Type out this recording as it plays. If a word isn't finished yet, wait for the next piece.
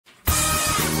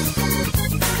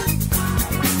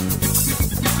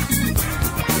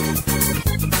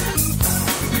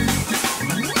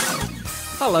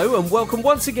Hello and welcome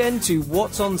once again to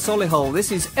What's on Solihull.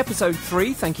 This is episode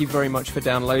 3. Thank you very much for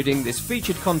downloading this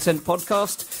featured content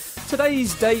podcast.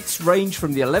 Today's dates range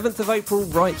from the 11th of April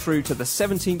right through to the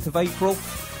 17th of April.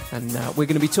 And we're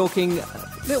going to be talking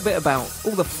a little bit about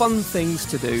all the fun things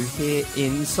to do here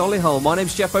in Solihull. My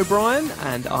name's Geoff O'Brien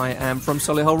and I am from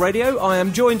Solihull Radio. I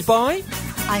am joined by...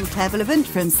 I'm Claire Bullivant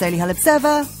from Solihull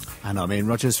Observer. And I'm Ian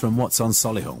Rogers from What's on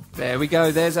Solihull. There we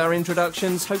go. There's our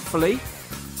introductions. Hopefully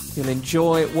you'll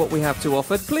enjoy what we have to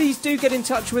offer. Please do get in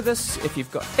touch with us if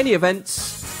you've got any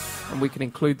events, and we can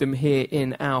include them here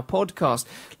in our podcast.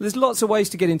 There's lots of ways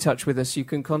to get in touch with us. You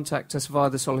can contact us via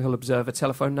the Solihull Observer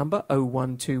telephone number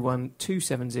 0121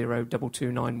 270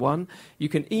 2291. You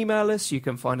can email us. You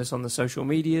can find us on the social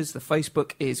medias. The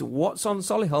Facebook is What's on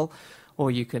Solihull,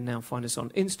 or you can now find us on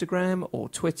Instagram or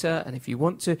Twitter. And if you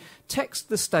want to text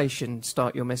the station,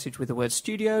 start your message with the word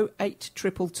studio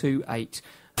 82228.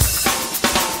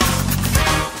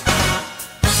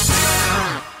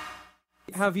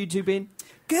 How have you two been?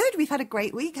 Good. We've had a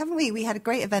great week, haven't we? We had a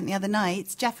great event the other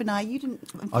night. Jeff and I, you didn't.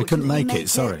 I couldn't make it.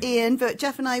 Sorry, Ian. But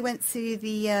Jeff and I went to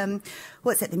the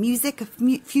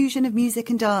the fusion of music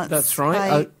and dance. That's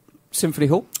right. Symphony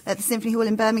Hall. At the Symphony Hall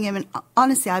in Birmingham. And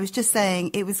honestly, I was just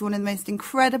saying it was one of the most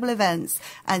incredible events.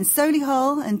 And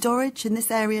Solihull and Dorridge in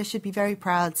this area should be very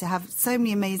proud to have so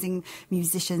many amazing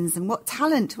musicians. And what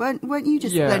talent. Weren't you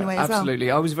just blown away as well?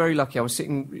 Absolutely. I was very lucky. I was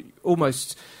sitting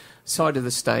almost side of the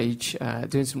stage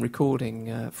doing some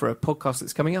recording for a podcast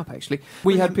that's coming up, actually.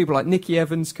 We had people like Nicky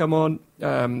Evans come on,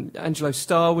 Angelo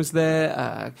Starr was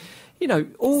there,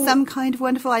 all... Some Kind of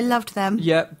Wonderful. I loved them.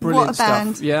 Yeah, brilliant what a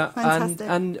band. stuff. Yeah, fantastic.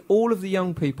 And all of the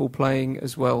young people playing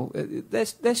as well.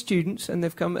 They're students and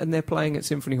they've come and they're playing at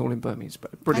Symphony Hall in Birmingham. It's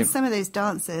brilliant. And some of those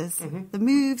dancers, the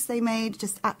moves they made,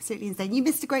 just absolutely insane. You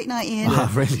missed a great night, Ian.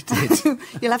 I really did.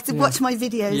 You'll have to watch my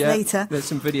videos later. There's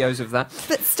some videos of that.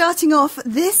 But starting off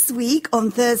this week on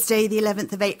Thursday, the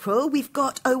 11th of April, we've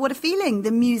got Oh What a Feeling,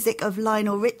 the music of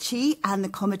Lionel Richie and the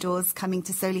Commodores coming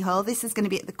to Solihull. This is going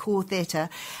to be at the Core Theatre.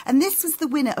 And this was the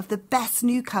winner of the Best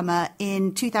Newcomer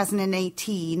in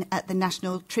 2018 at the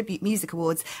National Tribute Music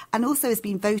Awards, and also has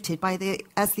been voted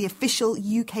as the official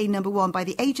UK #1 by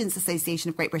the Agents Association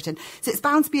of Great Britain. So it's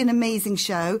bound to be an amazing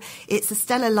show. It's a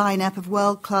stellar lineup of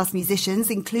world-class musicians,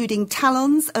 including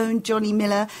Talon's own Johnny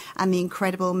Miller and the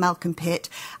incredible Malcolm Pitt.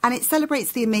 And it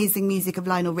celebrates the amazing music of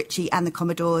Lionel Richie and the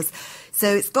Commodores.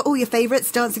 So it's got all your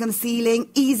favourites, Dancing on the Ceiling,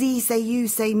 Easy, Say You,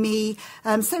 Say Me,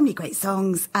 so many great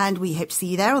songs. And we hope to see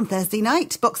you there on Thursday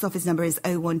night. Box office number is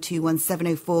 0121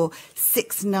 704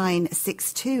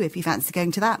 6962 if you fancy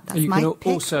going to that. That's my pick. You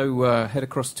can also head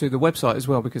across to the website as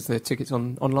well, because there are tickets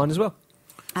online as well.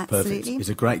 Absolutely. Perfect. He's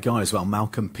a great guy as well.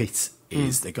 Malcolm Pitt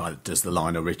is the guy that does the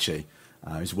Lionel Richie.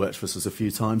 He's worked for us a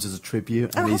few times as a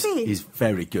tribute. And he's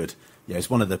very good. Yeah,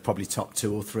 he's one of the probably top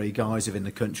 2 or 3 guys within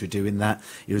the country doing that.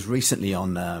 He was recently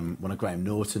on one of Graham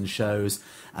Norton's shows,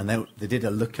 and they did a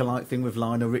lookalike thing with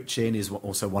Lionel Richie, and he's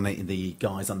also one of the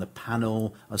guys on the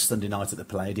panel on Sunday night at the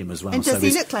Palladium as well. And does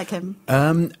he look like him?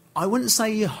 I wouldn't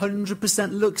say he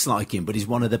 100% looks like him, but he's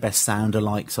one of the best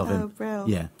sound-alikes of him. Oh, brilliant.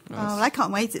 Yeah. Oh, well, I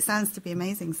can't wait. It sounds to be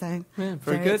amazing. So yeah,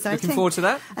 very good. Exciting. Looking forward to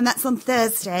that. And that's on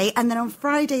Thursday. And then on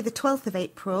Friday, the 12th of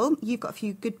April, you've got a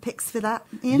few good picks for that,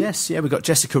 Ian? Yes, yeah. We've got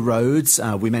Jessica Rhodes.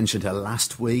 We mentioned her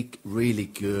last week. Really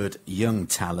good, young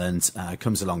talent.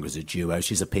 Comes along as a duo.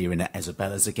 She's appearing at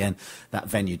Isabella's again. That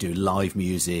venue do live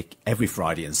music every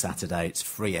Friday and Saturday. It's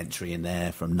free entry in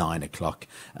there from 9 o'clock.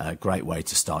 Great way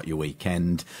to start your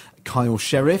weekend. Kyle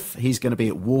Sheriff, he's going to be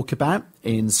at Walkabout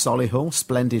in Solihull.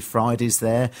 Splendid Fridays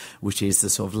there, which is the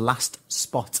sort of last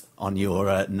spot on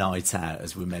your night out,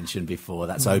 as we mentioned before.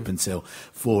 That's open till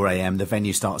 4 a.m. The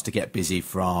venue starts to get busy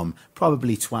from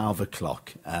probably 12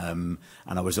 o'clock. And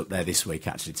I was up there this week,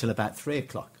 actually, till about 3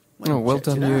 o'clock. Oh, well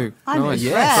done you. I'm nice.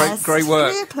 impressed. Great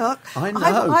work. 3 o'clock. I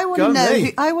know. I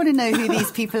want to know who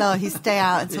these people are who stay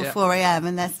out until 4 a.m.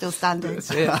 and they're still standing.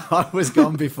 I was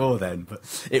gone before then, but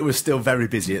it was still very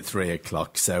busy at 3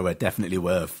 o'clock. So definitely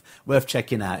worth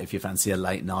checking out if you fancy a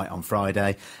late night on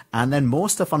Friday. And then more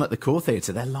stuff on at the Core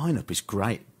Theatre. Their lineup is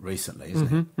great recently, isn't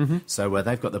it? Mm-hmm. So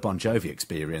they've got the Bon Jovi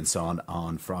Experience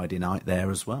on Friday night there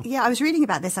as well. Yeah, I was reading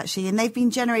about this actually, and they've been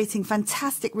generating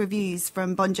fantastic reviews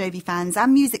from Bon Jovi fans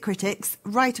and music critics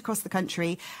right across the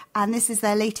country. And this is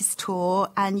their latest tour,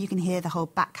 and you can hear the whole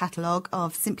back catalogue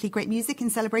of simply great music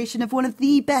in celebration of one of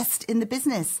the best in the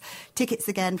business. Tickets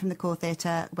again from the Core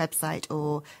Theatre website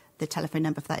or The telephone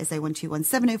number for that is 0121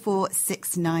 704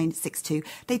 6962.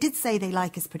 They did say they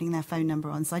like us putting their phone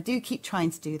number on, so I do keep trying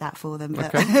to do that for them.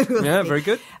 But okay. we'll Yeah, see. very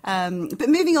good. But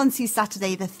moving on to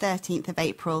Saturday, the 13th of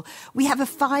April, we have a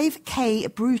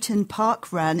 5K Bruton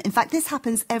Park run. In fact, this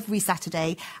happens every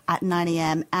Saturday at 9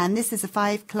 a.m. And this is a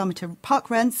 5-kilometre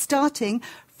park run starting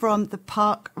from the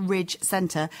Park Ridge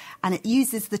Centre, and it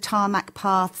uses the tarmac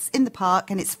paths in the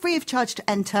park, and it's free of charge to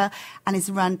enter and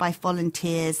is run by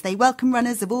volunteers. They welcome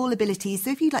runners of all abilities, so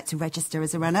if you'd like to register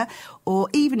as a runner, or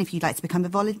even if you'd like to become a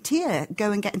volunteer,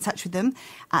 go and get in touch with them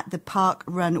at the Park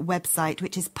Run website,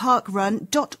 which is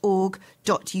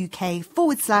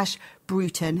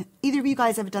parkrun.org.uk/Bruton. Either of you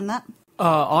guys ever done that?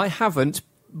 I haven't,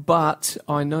 but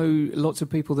I know lots of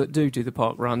people that do the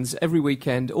park runs every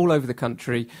weekend all over the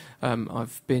country.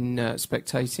 I've been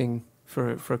spectating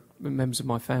for members of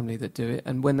my family that do it,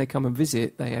 and when they come and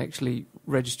visit, they actually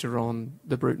register on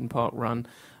the Bruton Park Run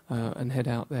and head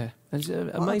out there. It's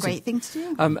amazing. What a great thing to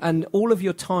do. And all of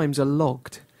your times are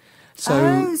logged.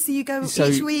 So you go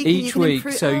each week. And you can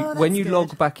improve. So when you good.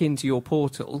 log back into your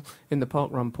portal, in the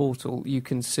Parkrun portal, you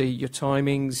can see your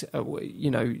timings,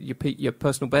 your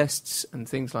personal bests and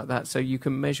things like that. So you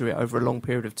can measure it over a long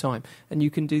period of time, and you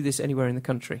can do this anywhere in the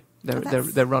country.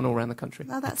 They're run all around the country.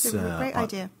 Oh, that's a great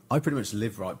idea. I pretty much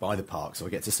live right by the park, so I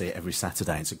get to see it every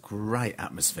Saturday. It's a great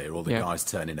atmosphere, all the guys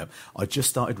turning up. I just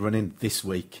started running this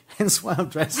week, hence why I'm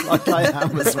dressed like I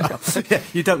am as well. Yeah,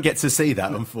 you don't get to see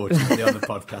that, unfortunately, on the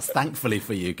podcast, thankfully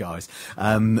for you guys.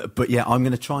 But yeah, I'm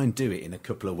going to try and do it in a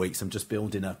couple of weeks. I'm just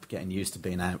building up, getting used to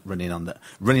being out running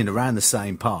around the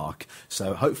same park.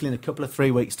 So hopefully in a couple of 3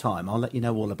 weeks' time, I'll let you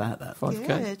know all about that. 5K.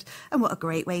 Good. And what a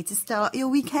great way to start your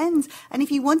weekend. And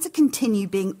if you want to continue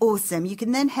being awesome, you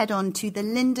can then head on to the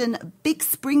Linden Big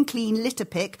Spring Clean Litter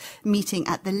Pick meeting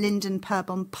at the Linden Pub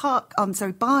on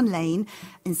Barn Lane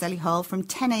in Solihull from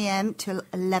 10 a.m. till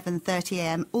 11:30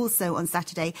 a.m. also on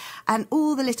Saturday. And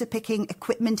all the litter picking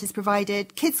equipment is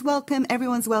provided. Kids welcome,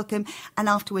 everyone's welcome. And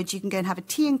afterwards you can go and have a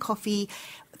tea and coffee,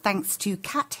 thanks to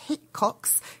Kat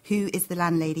Hickox, who is the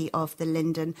landlady of the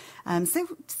Linden. So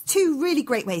 2 really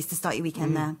great ways to start your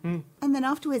weekend there. And then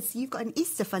afterwards, you've got an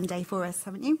Easter fun day for us,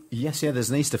 haven't you? Yes,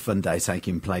 there's an Easter fun day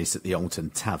taking place at the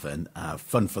Alton Tavern.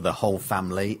 Fun for the whole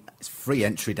family. It's free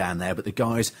entry down there, but the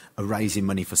guys are raising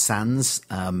money for SANS.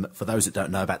 For those that don't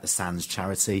know about the SANS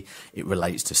charity, it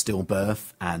relates to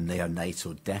stillbirth and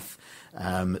neonatal death.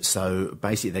 So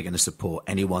basically they're going to support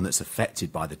anyone that's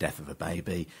affected by the death of a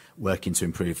baby, working to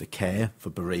improve the care for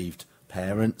bereaved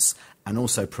parents, and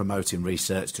also promoting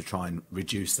research to try and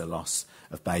reduce the loss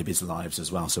of babies' lives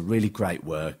as well. So really great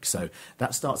work. So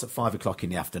that starts at 5 o'clock in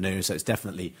the afternoon, so it's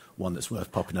definitely one that's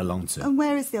worth popping along to. And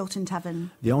where is the Alton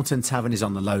Tavern? The Alton Tavern is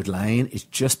on the Lode Lane. It's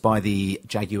just by the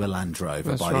Jaguar Land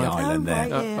Rover, That's by right. the island there.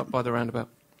 Right, yeah. Up by the roundabout.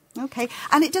 Okay,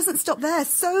 and it doesn't stop there.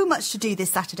 So much to do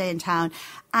this Saturday in town.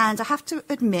 And I have to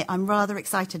admit, I'm rather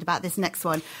excited about this next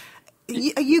one.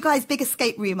 Are you guys big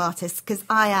escape room artists? Because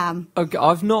I am. Okay,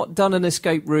 I've not done an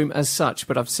escape room as such,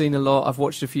 but I've seen a lot. I've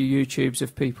watched a few YouTubes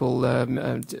of people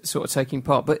sort of taking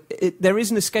part. But there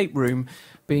is an escape room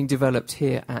being developed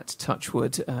here at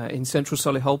Touchwood in central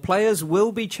Solihull. Players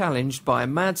will be challenged by a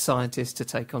mad scientist to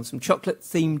take on some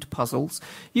chocolate-themed puzzles,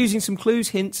 using some clues,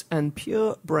 hints and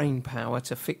pure brain power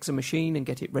to fix a machine and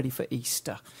get it ready for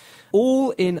Easter.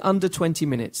 All in under 20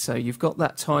 minutes, so you've got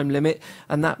that time limit,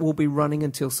 and that will be running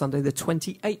until Sunday the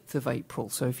 28th of April.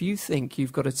 So if you think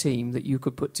you've got a team that you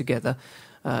could put together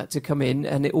to come in,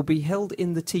 and it will be held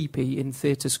in the teepee in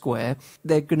Theatre Square.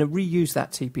 They're going to reuse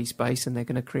that teepee space, and they're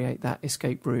going to create that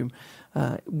escape room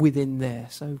within there.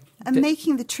 So, and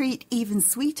making the treat even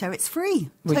sweeter, it's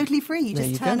free, totally free. You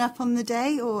just turn up on the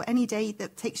day or any day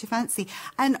that takes your fancy.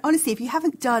 And honestly, if you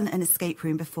haven't done an escape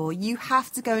room before, you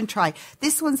have to go and try.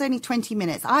 This one's only 20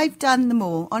 minutes. I've done them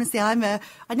all. Honestly, I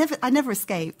never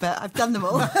escape, but I've done them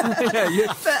all.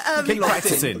 Keep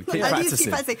practicing. Keep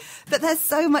practicing. But they're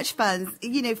so much fun.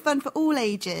 You know, fun for all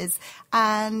ages.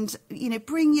 And, you know,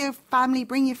 bring your family,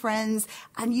 bring your friends,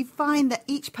 and you find that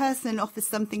each person offers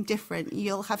something different.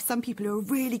 You'll have some people who are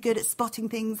really good at spotting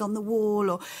things on the wall,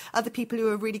 or other people who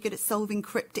are really good at solving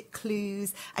cryptic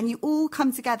clues, and you all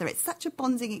come together. It's such a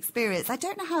bonding experience. I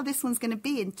don't know how this one's going to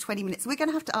be in 20 minutes. We're going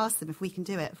to have to ask them if we can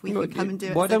do it, if we can come and do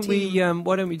it. Why don't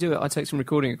we do it? I take some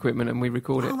recording equipment and we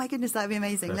record it. Oh my goodness, that'd be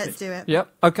amazing. Perfect. Let's do it.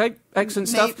 Yep. Okay. Excellent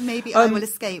stuff. Maybe I will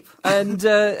escape. And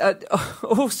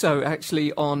also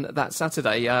actually on that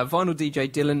Saturday, vinyl DJ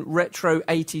Dylan, Retro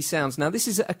 80 Sounds. Now, this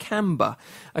is at Acamba.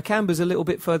 Acamba's a little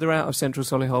bit further out of central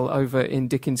Solihull, over in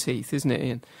Dickens Heath, isn't it,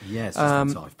 Ian? Yes, it's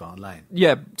on Tithe Barn Lane.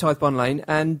 Yeah, Tithe Barn Lane.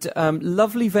 And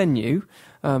lovely venue.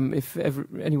 If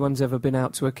anyone's ever been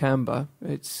out to Acamba,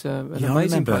 it's an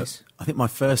amazing place. I think my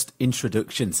first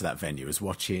introduction to that venue was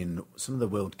watching some of the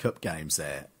World Cup games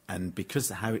there. And because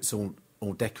of how it's all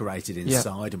decorated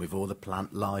inside and with all the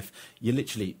plant life, you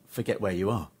literally forget where you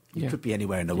are. You could be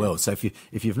anywhere in the world. So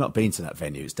if you've not been to that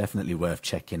venue, it's definitely worth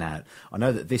checking out. I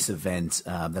know that this event,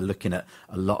 they're looking at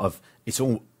a lot of...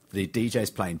 The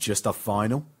DJ's playing just off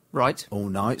vinyl. Right. All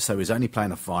night, so he's only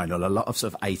playing a vinyl, a lot of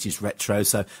sort of 80s retro,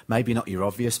 so maybe not your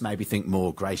obvious, maybe think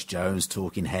more Grace Jones,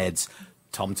 Talking Heads,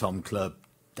 Tom Tom Club,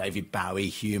 David Bowie,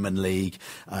 Human League,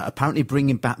 apparently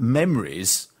bringing back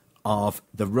memories of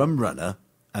the Rum Runner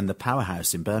and the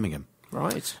Powerhouse in Birmingham.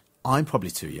 Right. I'm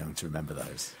probably too young to remember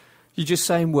those. You're just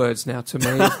saying words now to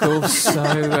me, of course. So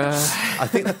I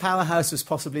think the Powerhouse was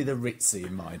possibly the Ritzy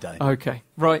in my day. Okay,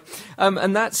 right.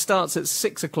 And that starts at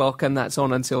 6 o'clock and that's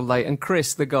on until late. And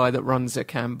Chris, the guy that runs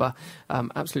Acamba,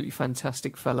 absolutely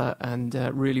fantastic fella and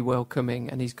really welcoming.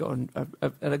 And he's got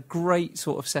a great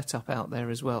sort of setup out there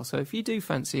as well. So if you do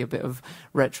fancy a bit of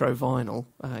retro vinyl,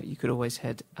 you could always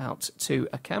head out to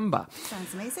Acamba.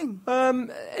 Sounds amazing.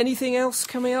 Anything else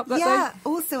coming up that day? Yeah,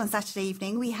 also on Saturday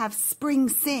evening we have Spring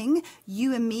Sing,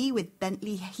 You and Me with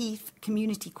Bentley Heath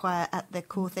Community Choir at the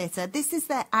Core Theatre. This is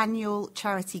their annual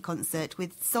charity concert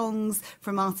with songs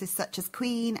from artists such as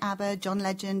Queen, ABBA, John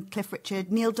Legend, Cliff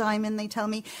Richard, Neil Diamond, they tell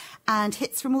me, and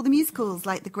hits from all the musicals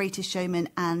like The Greatest Showman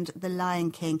and The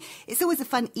Lion King. It's always a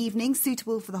fun evening,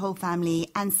 suitable for the whole family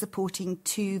and supporting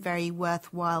two very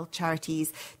worthwhile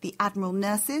charities, the Admiral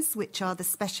Nurses, which are the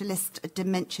specialist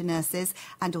dementia nurses,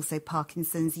 and also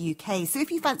Parkinson's UK. So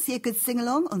if you fancy a good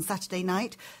sing-along on Saturday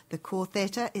night, the Core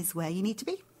Theatre is where you need to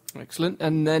be. Excellent.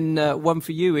 And then one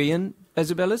for you, Ian.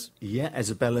 Isabella's? Yeah,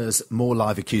 Isabella's, more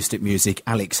live acoustic music.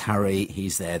 Alex Harry,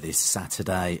 he's there this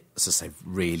Saturday. As I say,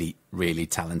 really, really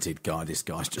talented guy. This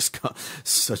guy's just got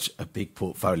such a big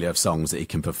portfolio of songs that he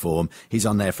can perform. He's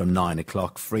on there from 9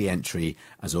 o'clock. Free entry,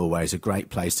 as always. A great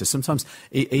place to sometimes,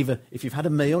 either if you've had a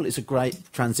meal, it's a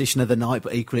great transition of the night,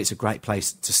 but equally it's a great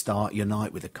place to start your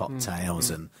night with the cocktails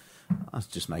and... That's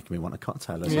just making me want a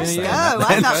cocktail. As Let's go.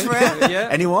 I'm up for it. Yeah.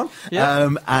 Anyone? Yeah.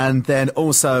 And then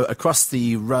also across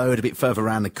the road, a bit further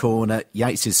around the corner,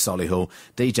 Yates's Solihull,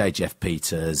 DJ Geoff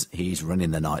Peters. He's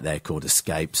running the night there called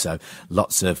Escape. So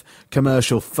lots of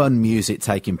commercial, fun music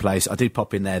taking place. I did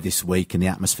pop in there this week and the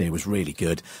atmosphere was really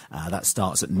good. That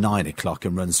starts at 9 o'clock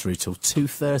and runs through till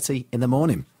 2:30 in the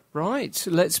morning. Right,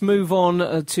 let's move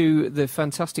on to the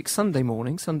fantastic Sunday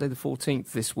morning, Sunday the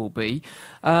 14th this will be.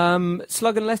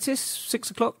 Slug and Lettuce,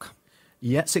 6 o'clock.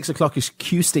 Yeah, 6 o'clock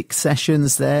acoustic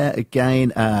sessions there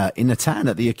again in the town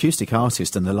at the acoustic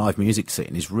artist, and the live music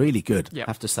scene is really good. Yep.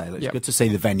 I have to say, it's Yep. good to see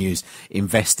the venues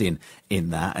investing in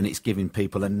that, and it's giving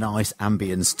people a nice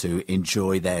ambience to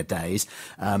enjoy their days.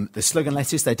 The Slug and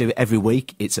Lettuce, they do it every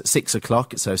week. It's at 6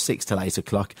 o'clock, so 6 till 8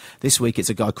 o'clock. This week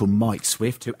it's a guy called Mike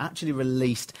Swift who actually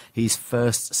released his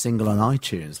first single on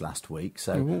iTunes last week,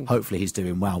 so hopefully he's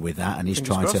doing well with that, and he's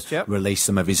Fingers trying crossed, to yep. release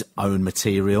some of his own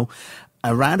material.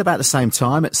 Around about the same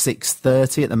time at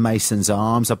 6:30 at the Mason's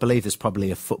Arms, I believe there's probably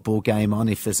a football game on.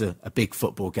 If there's a big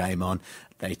football game on,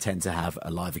 they tend to have a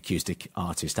live acoustic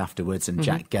artist afterwards. And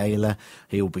Jack Gaylor,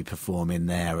 he'll be performing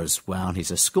there as well.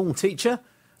 He's a school teacher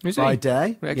Is he? by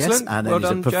day. Excellent. Yes, and then Well he's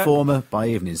done, a Jack. performer by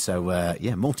evening. So,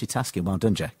 multitasking. Well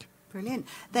done, Jack. Brilliant.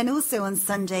 Then also on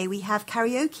Sunday we have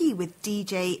karaoke with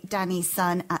DJ Danny's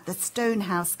Son at the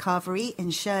Stonehouse Carvery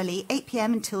in Shirley, 8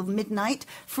 p.m. until midnight.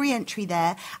 Free entry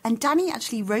there. And Danny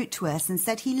actually wrote to us and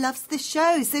said he loves the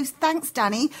show. So thanks,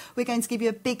 Danny. We're going to give you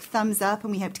a big thumbs up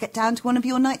and we hope to get down to one of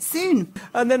your nights soon.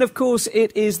 And then, of course,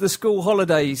 it is the school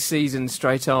holiday season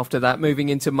straight after that, moving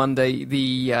into Monday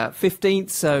the 15th.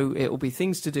 So it will be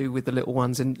things to do with the little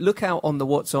ones. And look out on the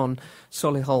What's On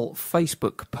Solihull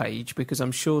Facebook page, because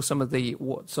I'm sure some of the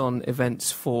What's On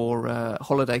events for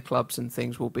holiday clubs and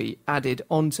things will be added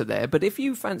onto there. But if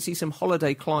you fancy some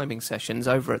holiday climbing sessions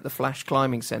over at the Flash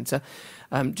Climbing Centre,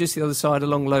 just the other side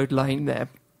along Lode Lane there,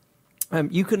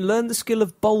 you can learn the skill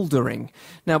of bouldering.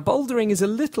 Now, bouldering is a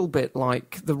little bit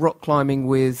like the rock climbing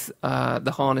with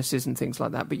the harnesses and things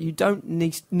like that, but you don't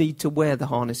need to wear the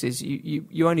harnesses.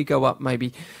 You only go up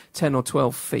maybe 10 or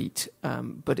 12 feet,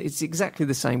 but it's exactly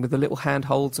the same with the little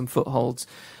handholds and footholds,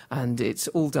 and it's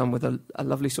all done with a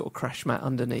lovely sort of crash mat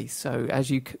underneath. So as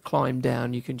you climb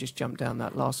down, you can just jump down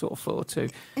that last sort of foot or two.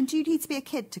 And do you need to be a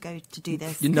kid to go to do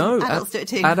this? You know, Adults do it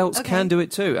too. Adults Okay. can do it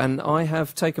too, and I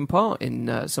have taken part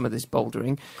in some of this bouldering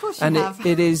bouldering. Of course you and have.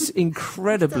 it is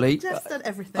incredibly... Jeff's done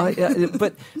everything.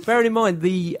 But bearing in mind,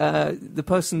 the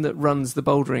person that runs the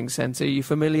bouldering centre, are you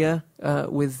familiar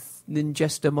with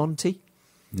Ninjesta Monty?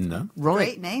 No. Right.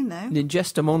 Great name, though.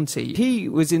 Ninjesta Monty. He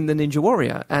was in the Ninja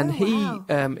Warrior, and wow. he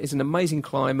is an amazing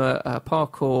climber,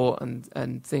 parkour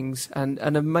and things, and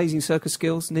amazing circus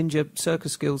skills, ninja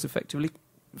circus skills, effectively.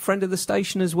 Friend of the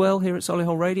station as well here at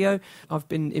Solihull Radio. I've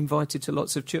been invited to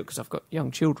lots of because I've got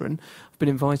young children. I've been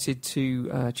invited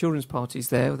to children's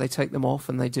parties there. They take them off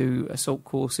and they do assault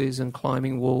courses and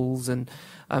climbing walls, and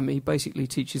he basically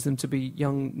teaches them to be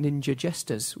young ninja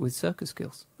jesters with circus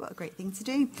skills. What a great thing to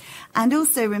do. And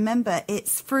also remember,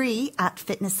 it's free at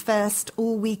Fitness First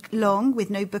all week long with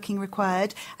no booking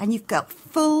required. And you've got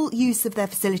full use of their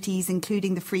facilities,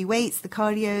 including the free weights, the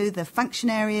cardio, the function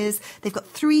areas. They've got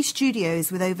 3 studios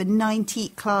with over 90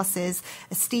 classes,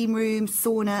 a steam room,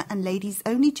 sauna and ladies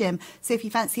only gym. So if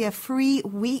you fancy a free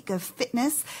week of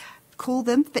fitness, call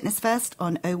them, Fitness First,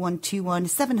 on 0121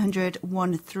 700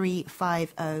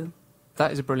 1350.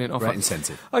 That is a brilliant offer. Great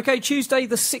incentive. OK, Tuesday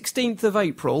the 16th of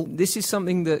April. This is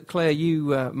something that, Claire,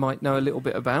 you might know a little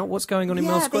bit about. What's going on in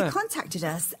Mel Square? Yeah, they contacted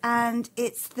us, and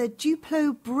it's the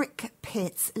Duplo Brick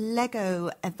Pits Lego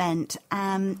event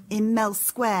in Mel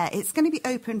Square. It's going to be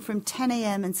open from 10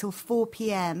 a.m. until 4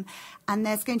 p.m, and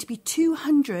there's going to be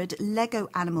 200 Lego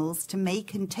animals to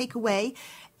make and take away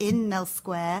in Mel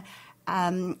Square.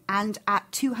 And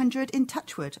at 200 in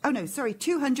Touchwood. Oh, no, sorry,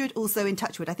 200 also in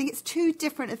Touchwood. I think it's 2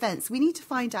 different events. We need to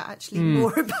find out actually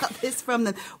more about this from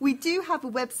them. We do have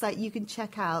a website you can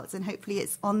check out, and hopefully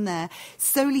it's on there,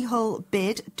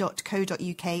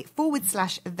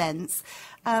 solihullbid.co.uk/events.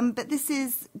 But this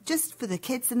is just for the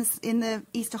kids in the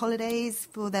Easter holidays,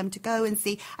 for them to go and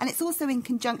see. And it's also in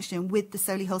conjunction with the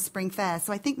Solihull Spring Fair.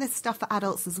 So I think there's stuff for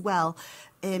adults as well,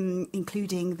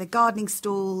 including the gardening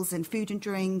stalls and food and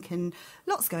drink and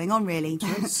lots going on, really.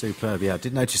 Superb, yeah. I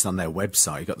did notice on their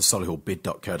website, you've got the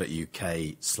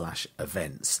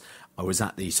solihullbid.co.uk/events. I was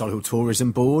at the Solihull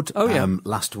Tourism Board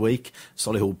last week.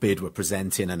 Solihull Bid were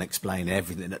presenting and explaining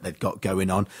everything that they've got going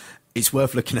on. It's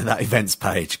worth looking at that events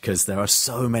page because there are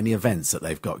so many events that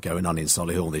they've got going on in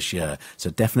Solihull this year. So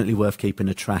definitely worth keeping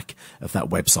a track of that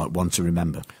website, one to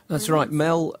remember. That's right.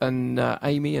 Mel and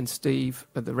Amy and Steve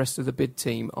and the rest of the Bid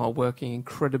team are working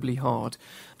incredibly hard.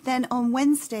 Then on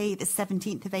Wednesday, the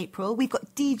 17th of April, we've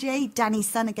got DJ Danny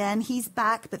Sun again. He's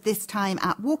back, but this time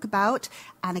at Walkabout.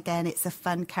 And again, it's a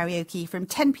fun karaoke from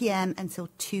 10 p.m. until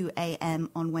 2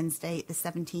 a.m. on Wednesday, the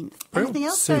 17th. Anything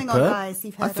else going on, guys,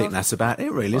 you've heard of? I think that's about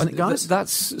it, really, isn't it, guys?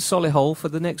 That's Solihull for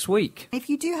the next week. If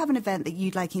you do have an event that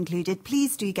you'd like included,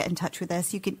 please do get in touch with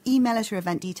us. You can email us your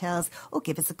event details or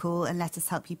give us a call and let us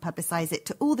help you publicise it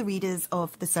to all the readers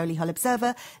of the Solihull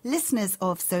Observer, listeners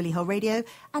of Solihull Radio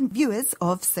and viewers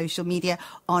of social media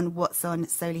on What's on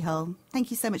Solihull.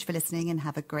 Thank you so much for listening and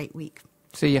have a great week.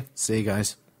 See ya. See you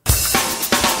guys.